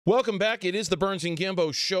Welcome back. It is the Burns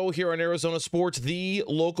Gambo show here on Arizona Sports, the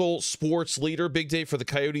local sports leader. Big day for the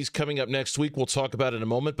Coyotes coming up next week. We'll talk about it in a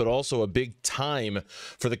moment, but also a big time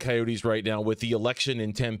for the Coyotes right now with the election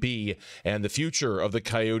in Tempe and the future of the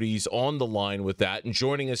Coyotes on the line with that. And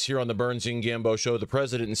joining us here on the Burns Gambo show, the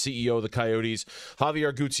president and CEO of the Coyotes,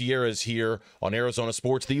 Xavier Gutierrez, here on Arizona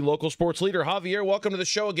Sports, the local sports leader. Javier, welcome to the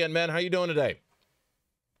show again, man. How you doing today?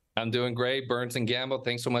 I'm doing great. Burns and Gambo,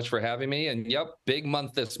 thanks so much for having me. And yep, big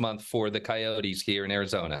month this month for the Coyotes here in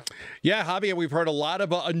Arizona. Yeah, Javier, we've heard a lot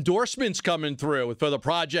of endorsements coming through for the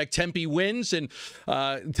project Tempe Wins. And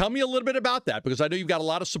tell me a little bit about that, because I know you've got a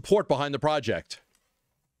lot of support behind the project.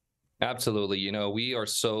 Absolutely. You know, we are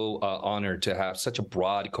so honored to have such a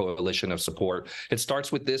broad coalition of support. It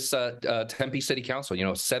starts with this Tempe City Council,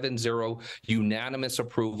 7-0 unanimous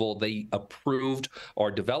approval. They approved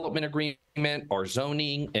our development agreement, our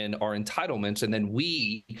zoning, and our entitlements, and then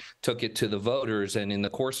we took it to the voters. And in the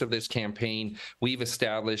course of this campaign, we've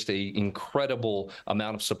established an incredible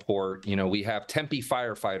amount of support. We have Tempe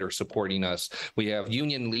firefighters supporting us. We have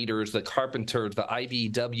union leaders, the carpenters, the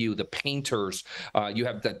IVW, the painters. You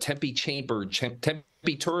have the Tempe Chamber, Tempe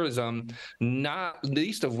Tourism, not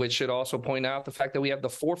least of which should also point out the fact that we have the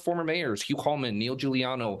 4 former mayors, Hugh Hallman, Neil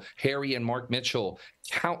Giuliano, Harry and Mark Mitchell,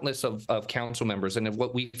 countless of council members. And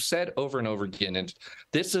what we've said over and over again, and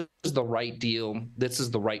this is the right deal, this is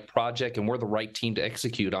the right project, and we're the right team to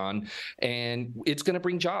execute on. And it's going to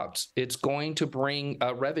bring jobs. It's going to bring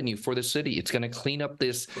revenue for the city. It's going to clean up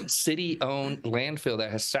this city-owned landfill that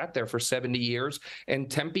has sat there for 70 years, and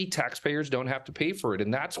Tempe taxpayers don't have to pay for it.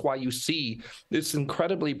 And that's why you see this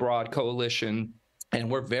incredibly broad coalition. And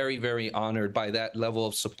we're very, very honored by that level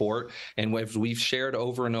of support. And we've shared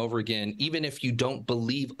over and over again, even if you don't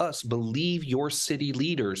believe us, believe your city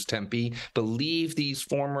leaders, Tempe. Believe these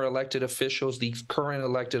former elected officials, these current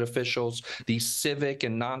elected officials, these civic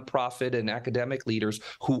and nonprofit and academic leaders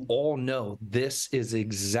who all know this is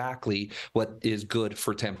exactly what is good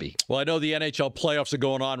for Tempe. Well, I know the NHL playoffs are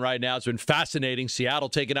going on right now. It's been fascinating. Seattle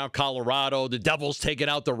taking out Colorado, the Devils taking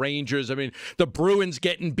out the Rangers. I mean, the Bruins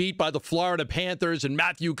getting beat by the Florida Panthers and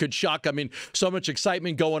Matthew Tkachuk. I mean, so much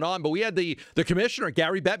excitement going on. But we had the commissioner,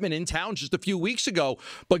 Gary Bettman, in town just a few weeks ago,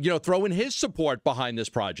 but, throwing his support behind this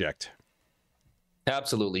project.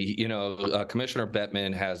 Absolutely. Commissioner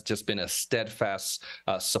Bettman has just been a steadfast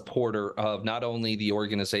supporter of not only the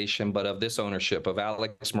organization, but of this ownership of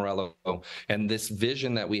Alex Morello and this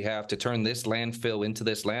vision that we have to turn this landfill into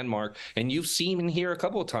this landmark. And you've seen him here a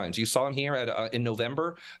couple of times. You saw him here in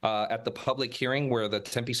November at the public hearing where the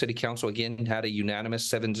Tempe City Council again had a unanimous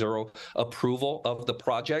 7-0 approval of the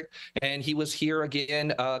project. And he was here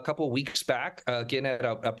again a couple of weeks back, again at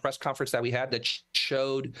a press conference that we had that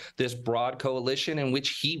showed this broad coalition, in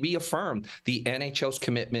which he reaffirmed the NHL's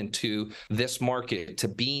commitment to this market, to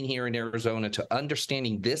being here in Arizona, to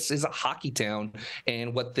understanding this is a hockey town.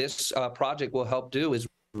 And what this project will help do is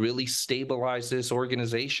really stabilize this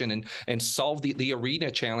organization and solve the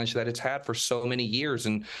arena challenge that it's had for so many years.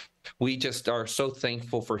 And we just are so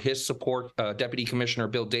thankful for his support. Deputy Commissioner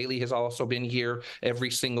Bill Daley has also been here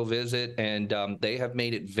every single visit, and they have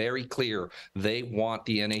made it very clear they want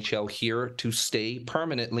the NHL here to stay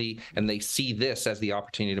permanently, and they see this as the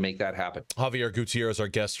opportunity to make that happen. Xavier Gutierrez, our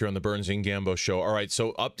guest here on the Burns Gambo show. All right,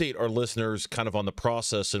 so update our listeners kind of on the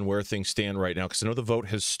process and where things stand right now, because I know the vote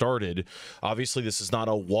has started. Obviously, this is not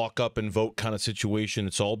a walk up and vote kind of situation.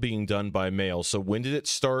 It's all being done by mail. So when did it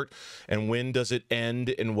start, and when does it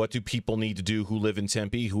end, and what do people need to do who live in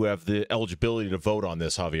Tempe who have the eligibility to vote on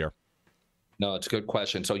this, Javier? No, it's a good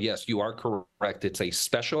question. So yes, you are correct. It's a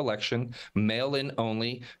special election, mail-in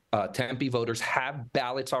only. Tempe voters have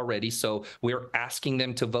ballots already, so we're asking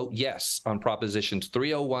them to vote yes on propositions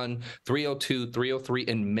 301, 302, 303,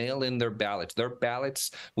 and mail in their ballots. Their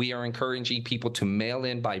ballots, we are encouraging people to mail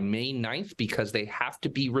in by May 9th because they have to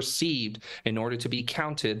be received in order to be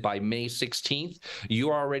counted by May 16th.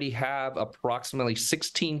 You already have approximately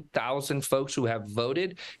 16,000 folks who have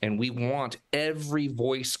voted, and we want every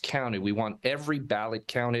voice counted. We want every ballot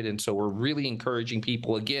counted, and so we're really encouraging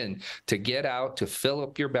people, again, to get out, to fill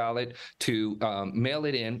up your ballot, to mail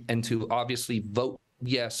it in, and to obviously vote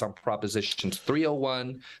yes on propositions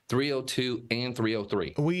 301, 302, and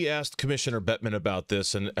 303. We asked Commissioner Bettman about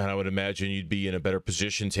this, and I would imagine you'd be in a better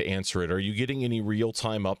position to answer it. Are you getting any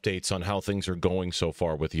real-time updates on how things are going so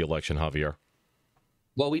far with the election, Javier?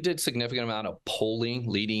 Well, we did significant amount of polling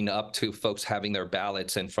leading up to folks having their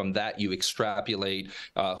ballots, and from that you extrapolate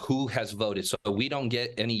who has voted. So we don't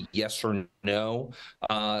get any yes or no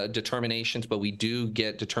determinations, but we do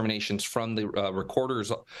get determinations from the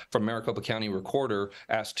recorders, from Maricopa County Recorder,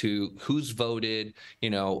 as to who's voted,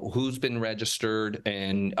 who's been registered,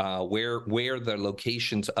 and where the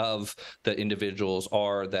locations of the individuals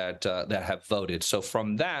are that have voted. So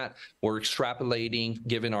from that, we're extrapolating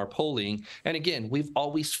given our polling, and again, we've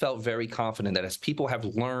always felt very confident that as people have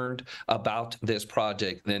learned about this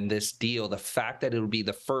project, then this deal, the fact that it will be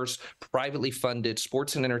the first privately funded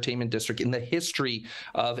sports and entertainment district in the history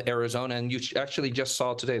of Arizona. And you actually just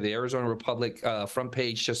saw today the Arizona Republic front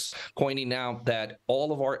page just pointing out that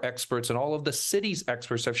all of our experts and all of the city's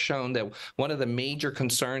experts have shown that one of the major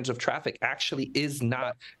concerns of traffic actually is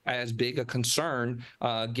not as big a concern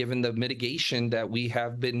given the mitigation that we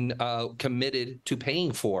have been committed to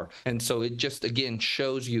paying for. And so it just, again,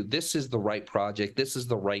 shows you this is the right project, this is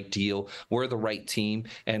the right deal, we're the right team,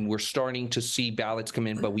 and we're starting to see ballots come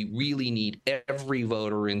in, but we really need every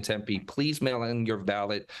voter in Tempe. Please mail in your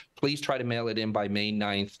ballot. Please try to mail it in by May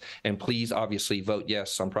 9th, and please obviously vote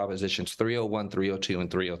yes on Propositions 301, 302, and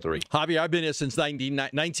 303. Javier, I've been here since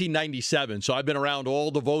 1997, so I've been around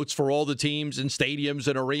all the votes for all the teams and stadiums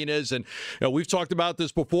and arenas, and we've talked about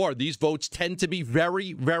this before. These votes tend to be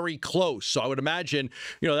very, very close, so I would imagine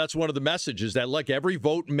that's one of the messages, that look, every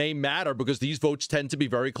vote may matter because these votes tend to be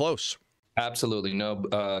very close. Absolutely. No,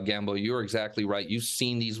 Gambo, you're exactly right. You've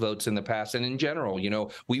seen these votes in the past. And in general,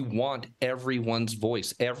 we want everyone's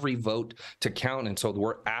voice, every vote to count. And so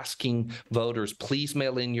we're asking voters, please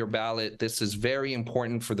mail in your ballot. This is very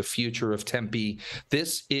important for the future of Tempe.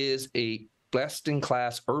 This is a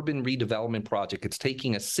best-in-class urban redevelopment project. It's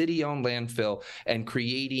taking a city-owned landfill and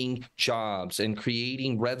creating jobs and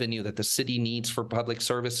creating revenue that the city needs for public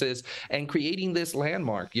services and creating this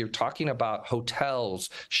landmark. You're talking about hotels,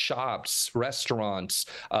 shops, restaurants,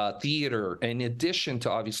 theater, in addition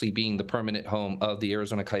to obviously being the permanent home of the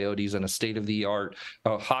Arizona Coyotes and a state-of-the-art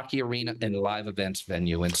hockey arena and live events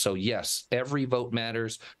venue. And so, yes, every vote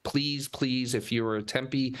matters. Please, if you're a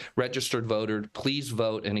Tempe registered voter, please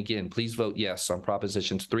vote. And again, please vote yes on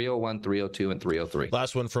Propositions 301, 302, and 303.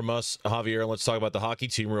 Last one from us, Javier. Let's talk about the hockey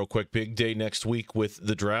team real quick. Big day next week with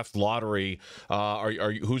the draft lottery.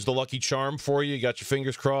 Who's the lucky charm for you? You got your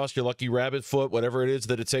fingers crossed, your lucky rabbit foot, whatever it is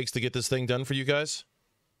that it takes to get this thing done for you guys?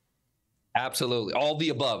 Absolutely. All the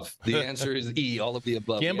above. The answer is E, all of the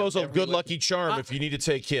above. Gambo's a good lucky charm if you need to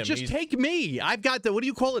take him. Just take me. I've got the, what do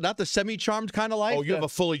you call it? Not the semi-charmed kind of life? Oh, you have a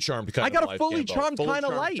fully charmed kind of life. I got a fully charmed kind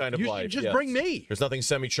of life. You just bring me. There's nothing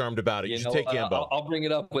semi-charmed about it. You should take Gambo. I'll bring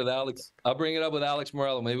it up with Alex. I'll bring it up with Alex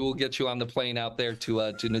Morello. Maybe we'll get you on the plane out there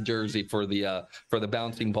to New Jersey for the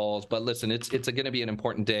bouncing balls. But listen, it's going to be an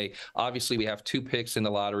important day. Obviously, we have 2 picks in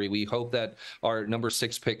the lottery. We hope that our number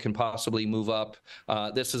 6 pick can possibly move up.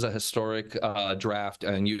 This is a historic draft.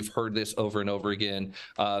 And you've heard this over and over again.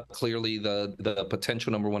 Clearly, the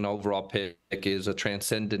potential number 1 overall pick is a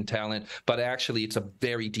transcendent talent, but actually it's a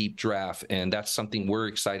very deep draft, and that's something we're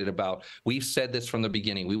excited about. We've said this from the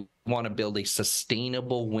beginning. We want to build a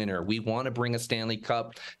sustainable winner. We want to bring a Stanley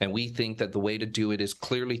Cup, and we think that the way to do it is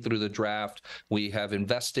clearly through the draft. We have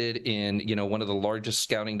invested in, one of the largest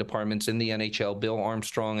scouting departments in the NHL. Bill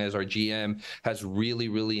Armstrong, as our GM, has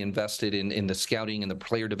really invested in the scouting and the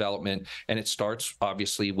player development, and it starts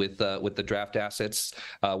obviously with the draft assets.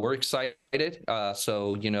 We're excited.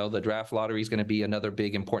 So, the draft lottery is going to be another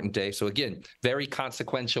big important day. So again, very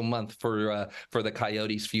consequential month for the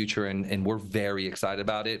Coyotes' future, and we're very excited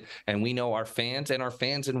about it. And we know our fans and our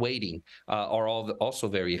fans in waiting are all also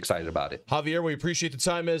very excited about it. Javier, we appreciate the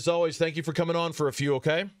time as always. Thank you for coming on for a few,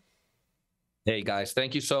 okay? Hey, guys,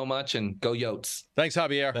 thank you so much, and go Yotes. Thanks,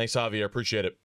 Javier. Thanks, Javier. Appreciate it.